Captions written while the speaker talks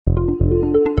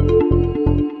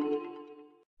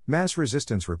Mass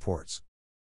resistance reports.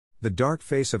 The dark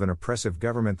face of an oppressive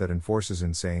government that enforces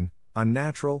insane,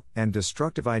 unnatural, and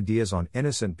destructive ideas on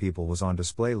innocent people was on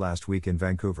display last week in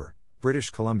Vancouver, British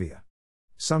Columbia.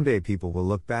 Someday people will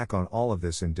look back on all of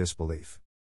this in disbelief.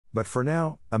 But for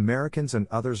now, Americans and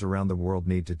others around the world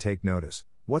need to take notice.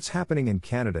 What's happening in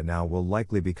Canada now will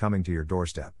likely be coming to your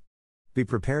doorstep. Be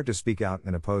prepared to speak out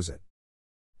and oppose it.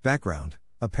 Background: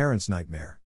 a parent's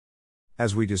nightmare.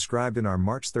 As we described in our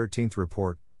March 13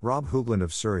 report, Rob Hoogland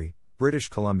of Surrey, British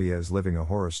Columbia is living a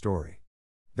horror story.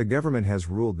 The government has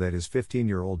ruled that his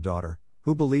 15-year-old daughter,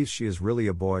 who believes she is really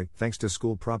a boy thanks to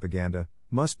school propaganda,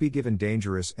 must be given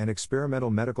dangerous and experimental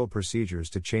medical procedures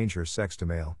to change her sex to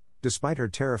male, despite her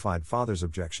terrified father's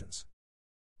objections.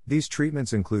 These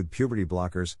treatments include puberty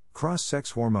blockers, cross-sex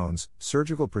hormones.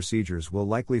 Surgical procedures will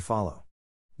likely follow.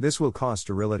 This will cause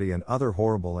sterility and other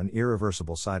horrible and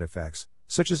irreversible side effects,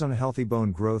 such as unhealthy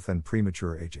bone growth and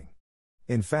premature aging.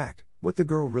 In fact, what the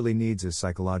girl really needs is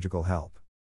psychological help.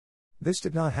 This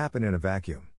did not happen in a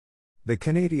vacuum. The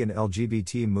Canadian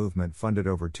LGBT movement funded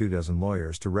over 24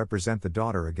 lawyers to represent the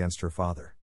daughter against her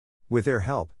father. With their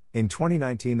help, in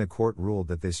 2019 the court ruled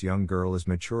that this young girl is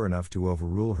mature enough to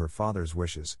overrule her father's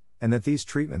wishes, and that these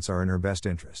treatments are in her best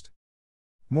interest.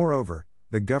 Moreover,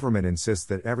 the government insists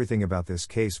that everything about this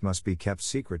case must be kept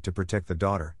secret to protect the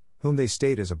daughter, whom they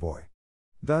state is a boy.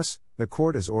 Thus, the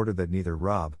court has ordered that neither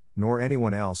Rob, nor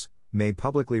anyone else, may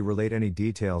publicly relate any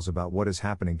details about what is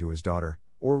happening to his daughter,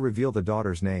 or reveal the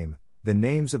daughter's name, the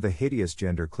names of the hideous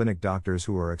gender clinic doctors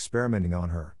who are experimenting on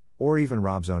her, or even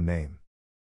Rob's own name.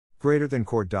 Greater than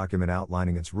court document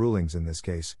outlining its rulings in this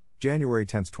case, January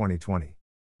 10, 2020.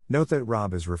 Note that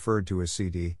Rob is referred to as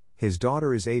CD, his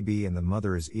daughter is AB and the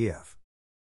mother is EF.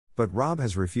 But Rob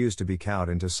has refused to be cowed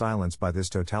into silence by this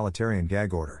totalitarian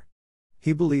gag order.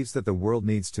 He believes that the world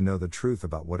needs to know the truth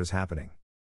about what is happening.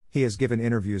 He has given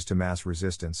interviews to Mass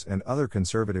Resistance and other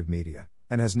conservative media,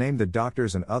 and has named the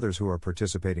doctors and others who are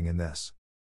participating in this.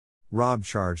 Rob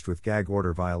charged with gag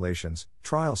order violations,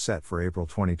 trial set for April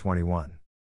 2021.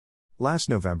 Last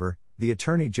November, the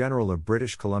Attorney General of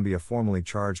British Columbia formally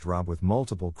charged Rob with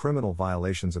multiple criminal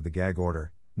violations of the gag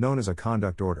order, known as a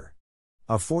conduct order.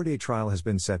 A 4-day trial has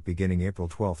been set beginning April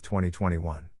 12,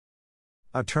 2021.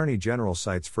 Attorney General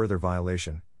cites further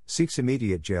violation, seeks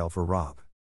immediate jail for Rob.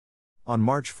 On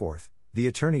March 4, the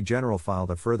Attorney General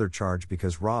filed a further charge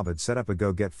because Rob had set up a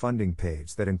Go-Get funding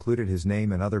page that included his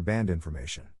name and other banned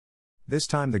information. This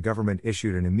time the government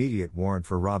issued an immediate warrant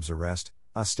for Rob's arrest,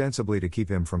 ostensibly to keep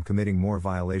him from committing more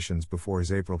violations before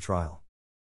his April trial.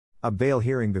 A bail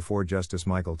hearing before Justice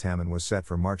Michael Tamman was set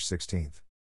for March 16.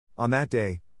 On that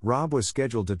day, Rob was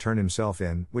scheduled to turn himself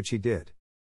in, which he did.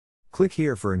 Click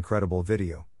here for incredible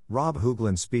video. Rob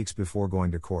Hoogland speaks before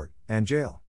going to court and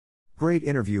jail. Great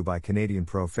interview by Canadian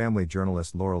pro-family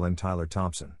journalist Laurelyn Tyler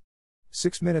Thompson.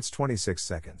 6 minutes 26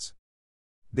 seconds.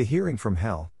 The hearing from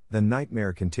hell, the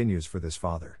nightmare continues for this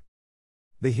father.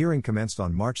 The hearing commenced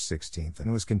on March 16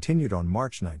 and was continued on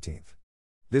March 19.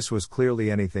 This was clearly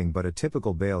anything but a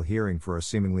typical bail hearing for a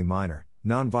seemingly minor,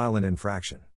 non-violent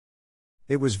infraction.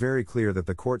 It was very clear that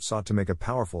the court sought to make a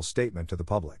powerful statement to the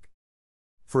public.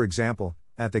 For example,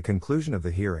 at the conclusion of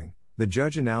the hearing, the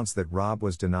judge announced that Rob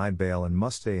was denied bail and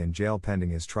must stay in jail pending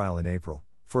his trial in April,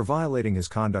 for violating his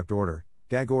conduct order,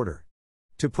 gag order.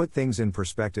 To put things in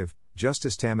perspective,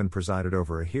 Justice Tamman presided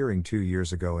over a hearing 2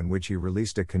 years ago in which he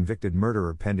released a convicted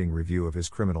murderer pending review of his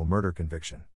criminal murder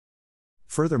conviction.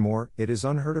 Furthermore, it is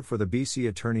unheard of for the BC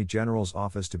Attorney General's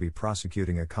office to be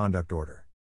prosecuting a conduct order.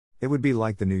 It would be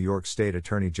like the New York State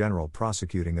Attorney General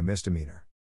prosecuting a misdemeanor.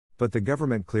 But the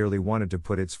government clearly wanted to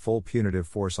put its full punitive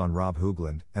force on Rob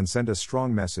Hoogland and send a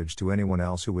strong message to anyone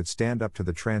else who would stand up to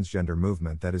the transgender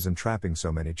movement that is entrapping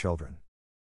so many children.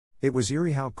 It was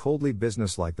eerie how coldly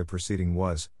businesslike the proceeding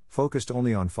was, focused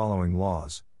only on following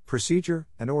laws, procedure,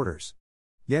 and orders.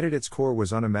 Yet at its core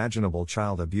was unimaginable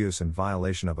child abuse and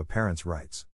violation of a parent's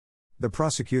rights. The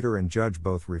prosecutor and judge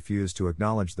both refused to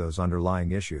acknowledge those underlying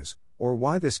issues, or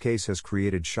why this case has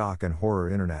created shock and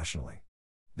horror internationally.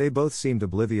 They both seemed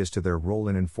oblivious to their role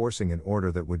in enforcing an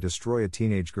order that would destroy a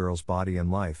teenage girl's body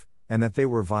and life, and that they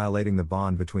were violating the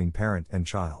bond between parent and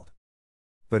child.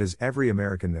 But as every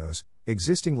American knows,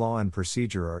 existing law and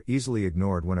procedure are easily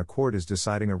ignored when a court is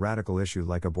deciding a radical issue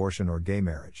like abortion or gay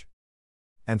marriage.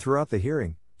 And throughout the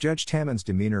hearing, Judge Tamman's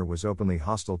demeanor was openly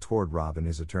hostile toward Rob and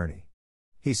his attorney.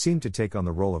 He seemed to take on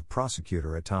the role of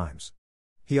prosecutor at times.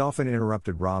 He often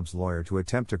interrupted Rob's lawyer to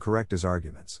attempt to correct his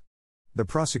arguments. The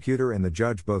prosecutor and the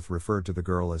judge both referred to the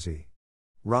girl as he.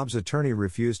 Rob's attorney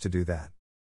refused to do that.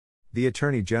 The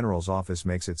Attorney General's office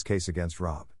makes its case against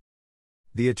Rob.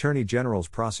 The Attorney General's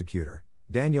prosecutor,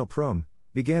 Daniel Prum,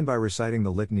 began by reciting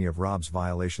the litany of Rob's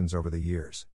violations over the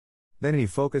years. Then he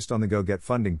focused on the Go Get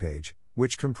Funding page,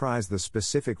 which comprised the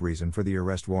specific reason for the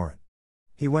arrest warrant.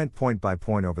 He went point by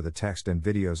point over the text and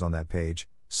videos on that page,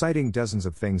 citing dozens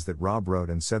of things that Rob wrote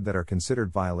and said that are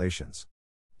considered violations.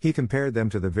 He compared them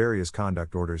to the various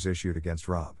conduct orders issued against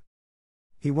Rob.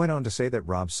 He went on to say that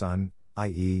Rob's son,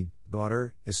 i.e.,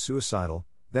 daughter, is suicidal,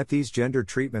 that these gender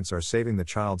treatments are saving the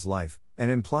child's life,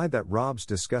 and implied that Rob's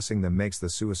discussing them makes the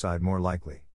suicide more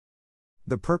likely.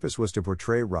 The purpose was to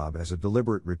portray Rob as a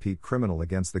deliberate repeat criminal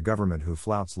against the government who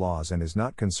flouts laws and is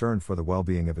not concerned for the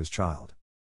well-being of his child.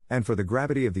 And for the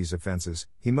gravity of these offenses,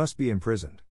 he must be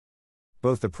imprisoned.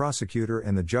 Both the prosecutor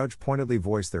and the judge pointedly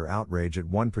voiced their outrage at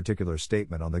one particular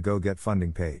statement on the Go Get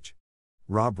Funding page.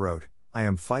 Rob wrote, "I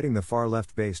am fighting the far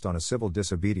left based on a civil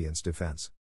disobedience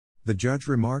defense." The judge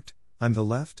remarked, "I'm the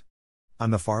left?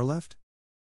 I'm the far left?"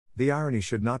 The irony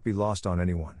should not be lost on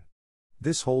anyone.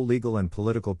 This whole legal and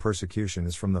political persecution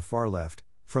is from the far left,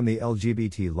 from the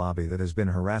LGBT lobby that has been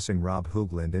harassing Rob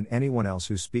Hoogland and anyone else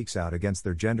who speaks out against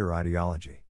their gender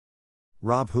ideology.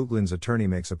 Rob Hoogland's attorney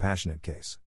makes a passionate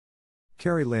case.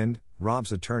 Carrie Lind,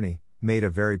 Rob's attorney, made a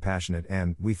very passionate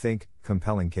and, we think,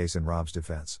 compelling case in Rob's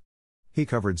defense. He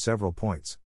covered several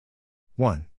points.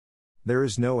 1. There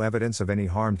is no evidence of any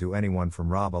harm to anyone from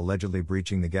Rob allegedly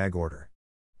breaching the gag order.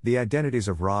 The identities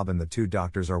of Rob and the two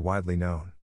doctors are widely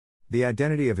known. The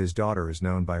identity of his daughter is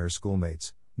known by her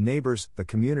schoolmates, neighbors, the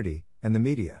community, and the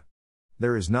media.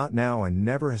 There is not now and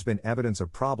never has been evidence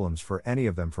of problems for any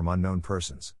of them from unknown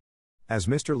persons. As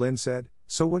Mr. Lind said,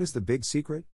 so what is the big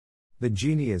secret? The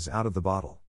genie is out of the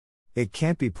bottle. It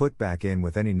can't be put back in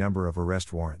with any number of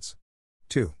arrest warrants.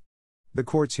 2. The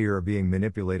courts here are being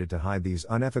manipulated to hide these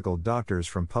unethical doctors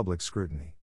from public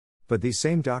scrutiny. But these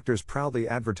same doctors proudly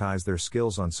advertise their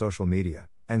skills on social media,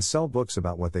 and sell books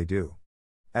about what they do.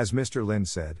 As Mr. Lind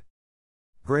said,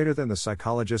 greater than the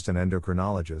psychologist and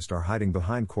endocrinologist are hiding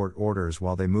behind court orders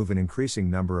while they move an increasing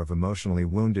number of emotionally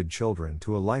wounded children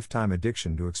to a lifetime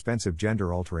addiction to expensive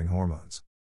gender-altering hormones.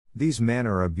 These men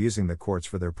are abusing the courts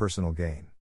for their personal gain.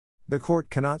 The court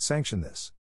cannot sanction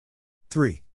this.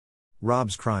 3.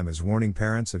 Rob's crime is warning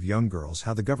parents of young girls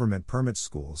how the government permits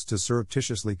schools to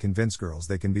surreptitiously convince girls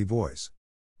they can be boys.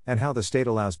 And how the state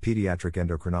allows pediatric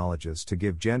endocrinologists to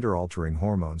give gender-altering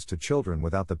hormones to children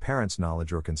without the parents'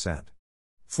 knowledge or consent.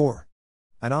 4.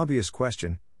 An obvious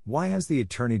question, why has the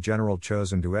Attorney General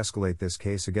chosen to escalate this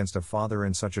case against a father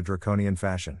in such a draconian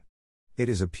fashion? It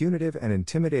is a punitive and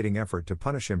intimidating effort to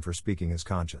punish him for speaking his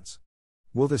conscience.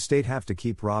 Will the state have to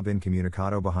keep Rob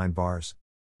incommunicado behind bars?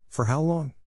 For how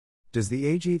long? Does the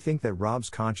AG think that Rob's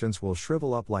conscience will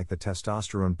shrivel up like the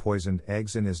testosterone-poisoned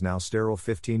eggs in his now sterile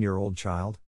 15-year-old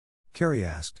child? Carrie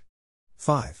asked.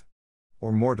 5.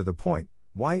 Or more to the point,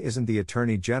 why isn't the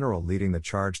Attorney General leading the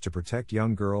charge to protect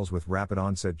young girls with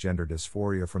rapid-onset gender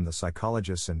dysphoria from the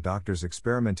psychologists and doctors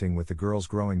experimenting with the girls'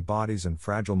 growing bodies and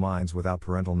fragile minds without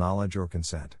parental knowledge or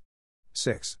consent?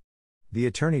 6. The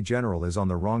Attorney General is on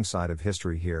the wrong side of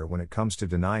history here when it comes to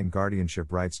denying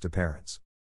guardianship rights to parents.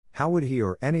 How would he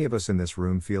or any of us in this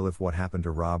room feel if what happened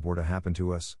to Rob were to happen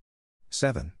to us?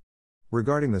 7.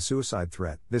 Regarding the suicide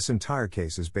threat, this entire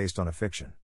case is based on a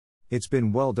fiction. It's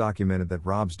been well documented that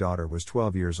Rob's daughter was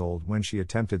 12 years old when she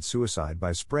attempted suicide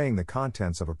by spraying the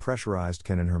contents of a pressurized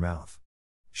can in her mouth.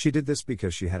 She did this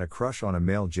because she had a crush on a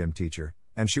male gym teacher,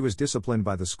 and she was disciplined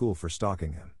by the school for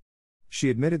stalking him. She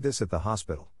admitted this at the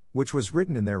hospital, which was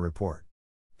written in their report.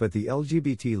 But the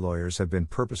LGBT lawyers have been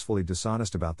purposefully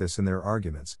dishonest about this in their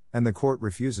arguments, and the court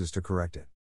refuses to correct it.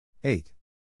 8.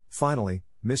 Finally,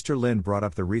 Mr. Lind brought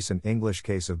up the recent English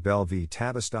case of Bell v.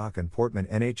 Tavistock and Portman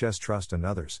NHS Trust and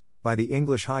others, by the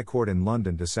English High Court in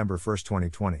London December 1,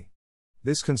 2020.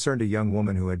 This concerned a young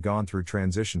woman who had gone through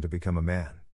transition to become a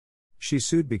man. She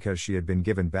sued because she had been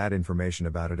given bad information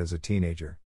about it as a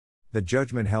teenager. The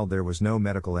judgment held there was no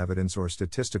medical evidence or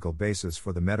statistical basis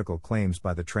for the medical claims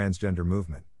by the transgender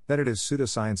movement, that it is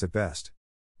pseudoscience at best.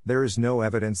 There is no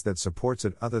evidence that supports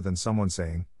it other than someone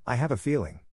saying, "I have a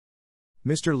feeling."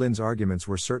 Mr. Lind's arguments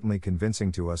were certainly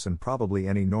convincing to us and probably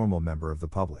any normal member of the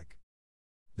public.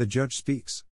 The judge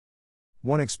speaks.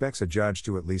 One expects a judge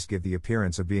to at least give the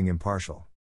appearance of being impartial.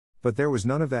 But there was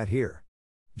none of that here.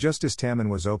 Justice Tammen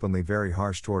was openly very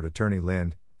harsh toward Attorney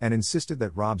Lind, and insisted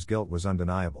that Rob's guilt was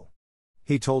undeniable.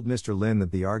 He told Mr. Lind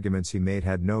that the arguments he made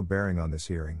had no bearing on this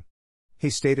hearing. He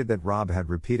stated that Rob had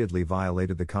repeatedly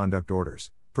violated the conduct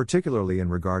orders, particularly in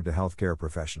regard to healthcare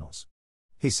professionals.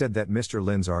 He said that Mr.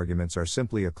 Lind's arguments are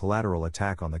simply a collateral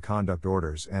attack on the conduct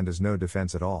orders and is no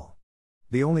defense at all.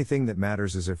 The only thing that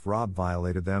matters is if Rob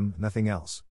violated them, nothing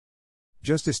else.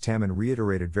 Justice Tammen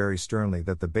reiterated very sternly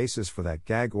that the basis for that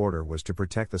gag order was to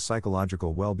protect the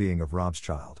psychological well-being of Rob's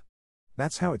child.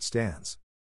 That's how it stands.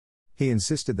 He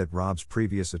insisted that Rob's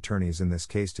previous attorneys in this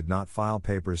case did not file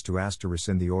papers to ask to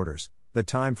rescind the orders, the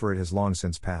time for it has long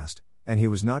since passed, and he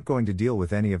was not going to deal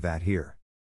with any of that here.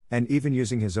 And even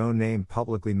using his own name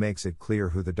publicly makes it clear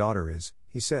who the daughter is,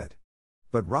 he said.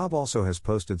 But Rob also has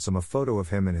posted a photo of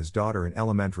him and his daughter in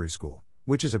elementary school,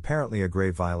 which is apparently a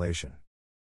grave violation.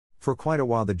 For quite a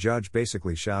while the judge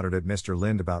basically shouted at Mr.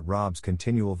 Lind about Rob's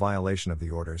continual violation of the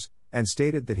orders, and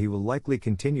stated that he will likely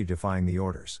continue defying the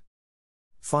orders.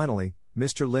 Finally,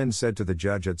 Mr. Lind said to the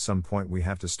judge, at some point we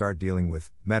have to start dealing with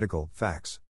medical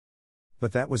facts.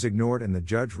 But that was ignored, and the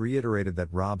judge reiterated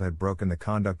that Rob had broken the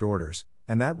conduct orders,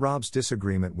 and that Rob's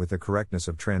disagreement with the correctness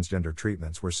of transgender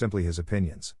treatments were simply his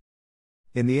opinions.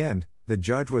 In the end, the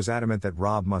judge was adamant that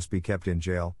Rob must be kept in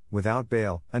jail, without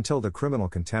bail, until the criminal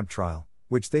contempt trial,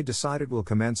 which they decided will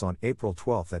commence on April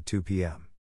 12 at 2 p.m.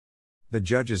 The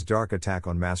judge's dark attack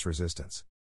on mass resistance.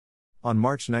 On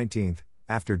March 19,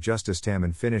 after Justice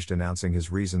Tammen finished announcing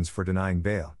his reasons for denying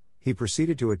bail, he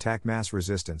proceeded to attack mass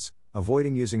resistance,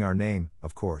 avoiding using our name,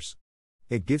 of course.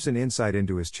 It gives an insight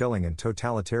into his chilling and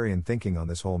totalitarian thinking on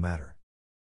this whole matter.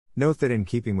 Note that in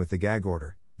keeping with the gag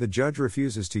order, the judge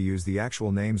refuses to use the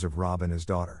actual names of Rob and his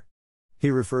daughter.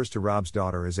 He refers to Rob's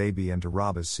daughter as AB and to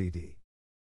Rob as CD.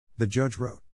 The judge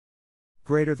wrote,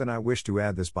 I wish to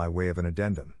add this by way of an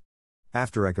addendum.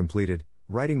 After I completed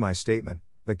writing my statement,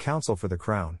 the counsel for the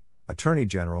Crown, Attorney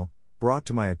General, brought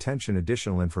to my attention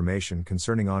additional information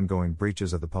concerning ongoing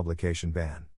breaches of the publication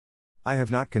ban. I have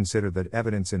not considered that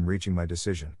evidence in reaching my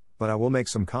decision, but I will make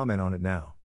some comment on it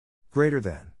now. Greater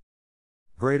than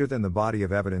the body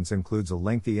of evidence includes a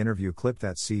lengthy interview clip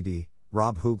that CD,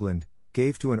 Rob Hoogland,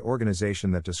 gave to an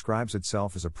organization that describes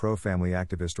itself as a pro-family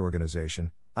activist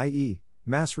organization, i.e.,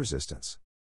 Mass Resistance.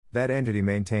 That entity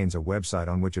maintains a website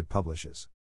on which it publishes.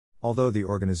 Although the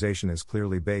organization is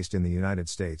clearly based in the United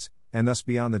States, and thus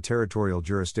beyond the territorial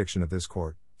jurisdiction of this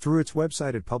court, through its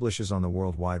website it publishes on the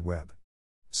World Wide Web.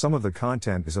 Some of the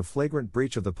content is a flagrant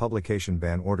breach of the publication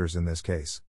ban orders in this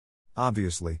case.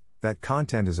 Obviously, that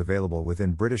content is available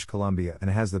within British Columbia and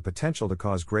has the potential to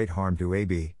cause great harm to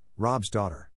AB, Rob's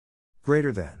daughter.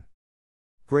 Greater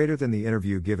than the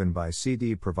interview given by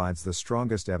CD provides the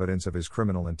strongest evidence of his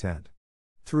criminal intent.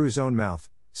 Through his own mouth,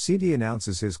 CD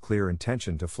announces his clear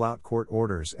intention to flout court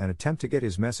orders and attempt to get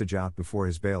his message out before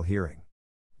his bail hearing.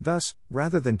 Thus,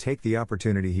 rather than take the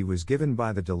opportunity he was given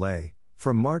by the delay,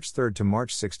 from March 3 to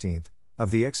March 16, of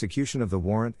the execution of the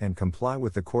warrant and comply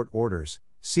with the court orders,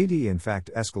 CD in fact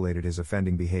escalated his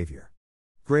offending behavior.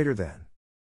 Greater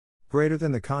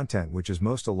than the content which is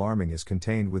most alarming is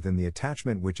contained within the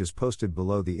attachment which is posted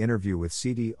below the interview with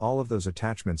CD. All of those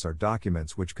attachments are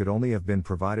documents which could only have been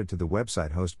provided to the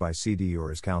website host by CD or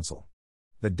his counsel.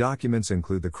 The documents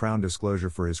include the Crown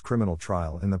disclosure for his criminal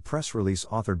trial and the press release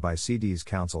authored by CD's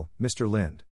counsel, Mr.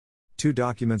 Lind. 2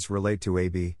 documents relate to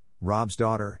AB, Rob's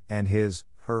daughter, and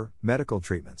her medical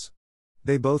treatments.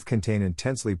 They both contain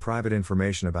intensely private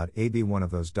information about AB. One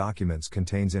of those documents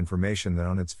contains information that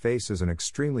on its face is an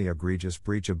extremely egregious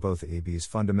breach of both AB's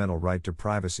fundamental right to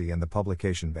privacy and the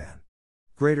publication ban.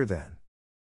 Greater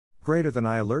than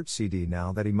I alert CD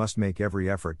now that he must make every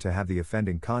effort to have the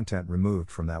offending content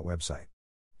removed from that website.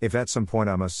 If at some point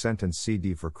I must sentence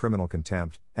CD for criminal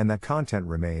contempt, and that content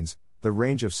remains, the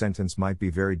range of sentence might be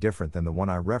very different than the one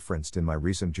I referenced in my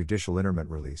recent judicial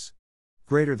interment release.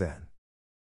 Greater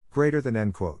than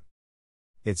end quote.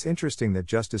 It's interesting that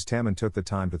Justice Tammen took the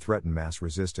time to threaten mass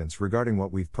resistance regarding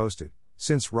what we've posted,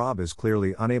 since Rob is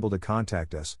clearly unable to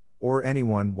contact us, or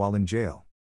anyone, while in jail.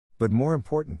 But more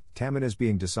important, Tammen is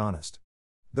being dishonest.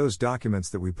 Those documents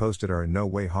that we posted are in no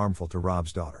way harmful to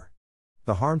Rob's daughter.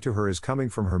 The harm to her is coming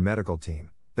from her medical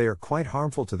team. They are quite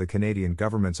harmful to the Canadian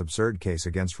government's absurd case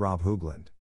against Rob Hoogland.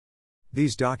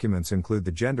 These documents include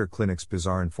the Gender Clinic's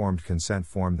bizarre informed consent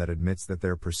form that admits that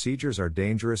their procedures are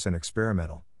dangerous and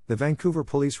experimental, the Vancouver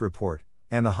Police Report,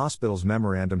 and the hospital's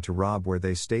memorandum to Rob where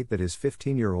they state that his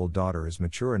 15-year-old daughter is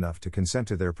mature enough to consent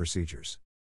to their procedures.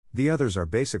 The others are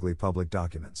basically public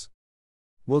documents.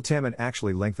 Will Tammen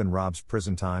actually lengthen Rob's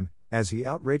prison time, as he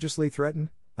outrageously threatened,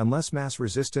 unless mass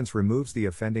resistance removes the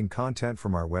offending content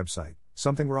from our website,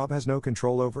 something Rob has no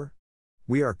control over?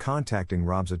 We are contacting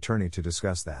Rob's attorney to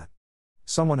discuss that.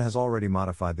 Someone has already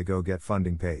modified the Go Get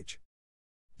Funding page.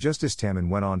 Justice Tammen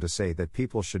went on to say that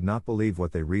people should not believe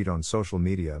what they read on social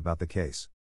media about the case.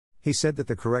 He said that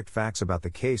the correct facts about the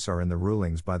case are in the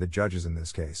rulings by the judges in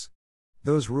this case.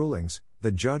 Those rulings,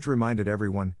 the judge reminded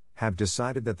everyone, have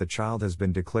decided that the child has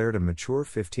been declared a mature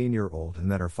 15-year-old and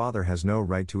that her father has no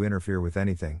right to interfere with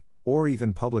anything, or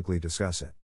even publicly discuss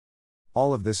it.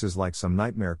 All of this is like some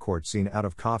nightmare court scene out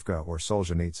of Kafka or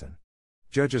Solzhenitsyn.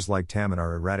 Judges like Taman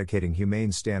are eradicating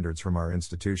humane standards from our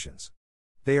institutions.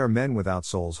 They are men without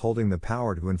souls holding the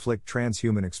power to inflict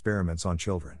transhuman experiments on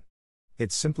children.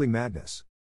 It's simply madness.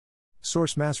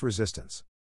 Source: Mass Resistance.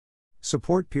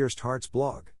 Support Pierced Hearts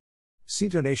blog. See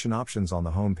donation options on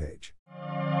the homepage.